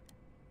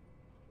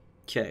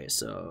 Okay,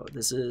 so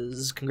this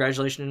is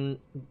congratulating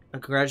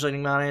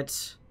him on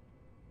it.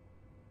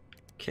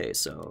 Okay,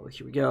 so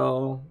here we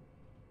go.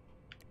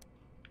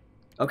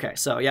 Okay,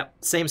 so yeah,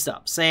 same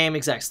stuff, same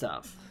exact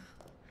stuff.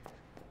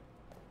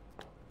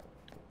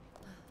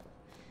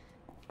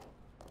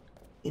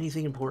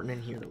 Anything important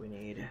in here that we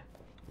need?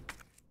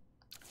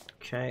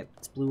 Okay,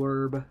 it's blue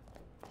herb.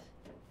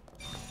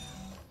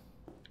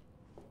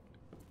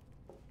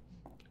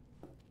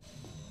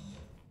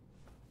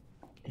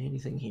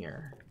 Anything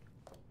here?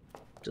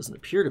 Doesn't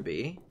appear to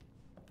be.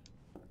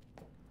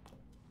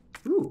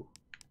 Ooh.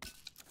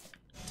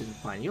 Didn't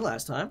find you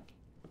last time.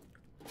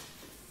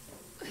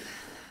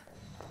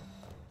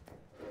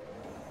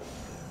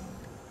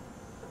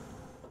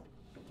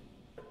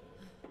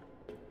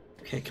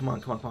 Okay, come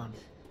on, come on, come on.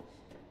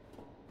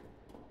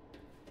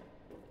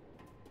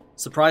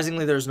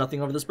 Surprisingly, there's nothing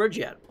over this bridge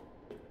yet.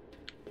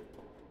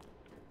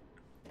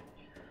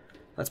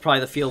 That's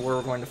probably the field where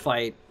we're going to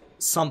fight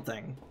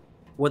something.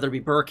 Whether it be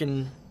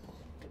Birkin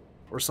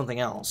or something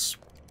else.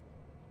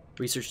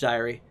 Research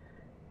diary.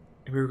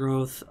 Embryo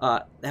growth.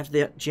 After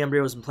the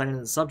embryo was implanted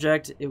in the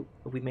subject,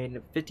 we made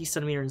a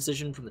 50-centimeter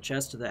incision from the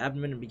chest to the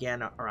abdomen and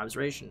began our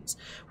observations.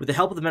 With the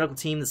help of the medical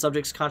team, the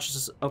subject's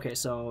consciousness... Okay,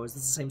 so is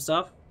this the same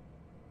stuff?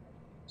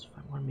 So if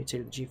I want to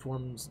mutate the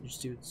G-forms,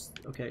 just do...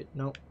 Okay,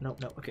 no.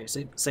 Okay,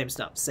 same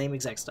stuff. Same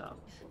exact stuff.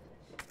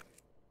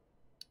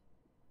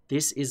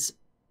 This is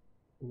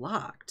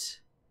locked.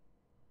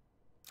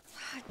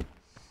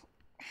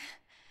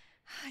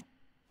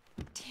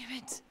 Damn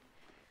it.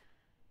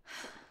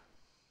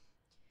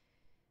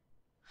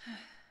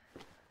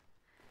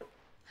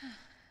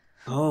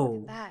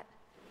 Oh. That.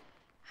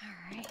 All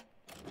right.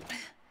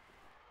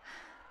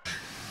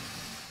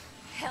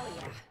 Hell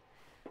yeah.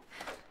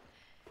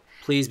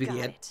 Please be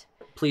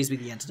please be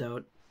the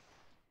antidote.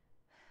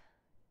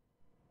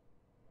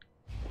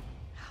 Oh,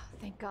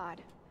 thank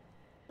God.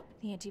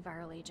 The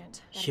antiviral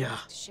agent. Yeah.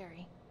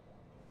 Sherry.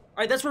 All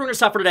right, that's where we're going to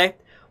stop for today.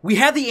 We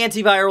have the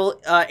antiviral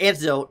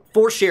antidote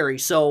for Sherry,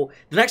 so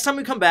the next time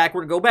we come back,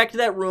 we're going to go back to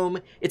that room.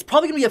 It's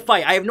probably going to be a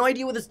fight. I have no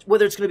idea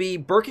whether it's going to be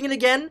Birkin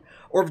again,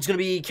 or if it's going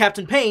to be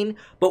Captain Payne,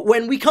 but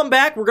when we come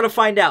back, we're going to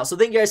find out. So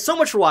thank you guys so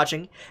much for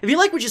watching. If you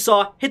like what you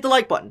saw, hit the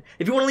like button.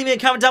 If you want to leave me a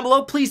comment down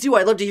below, please do.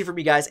 I'd love to hear from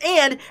you guys.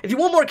 And if you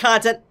want more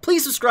content,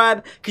 please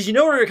subscribe, because you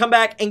know we're going to come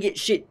back and get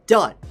shit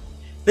done.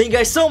 Thank you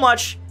guys so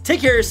much. Take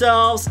care of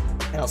yourselves,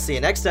 and I'll see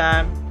you next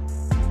time.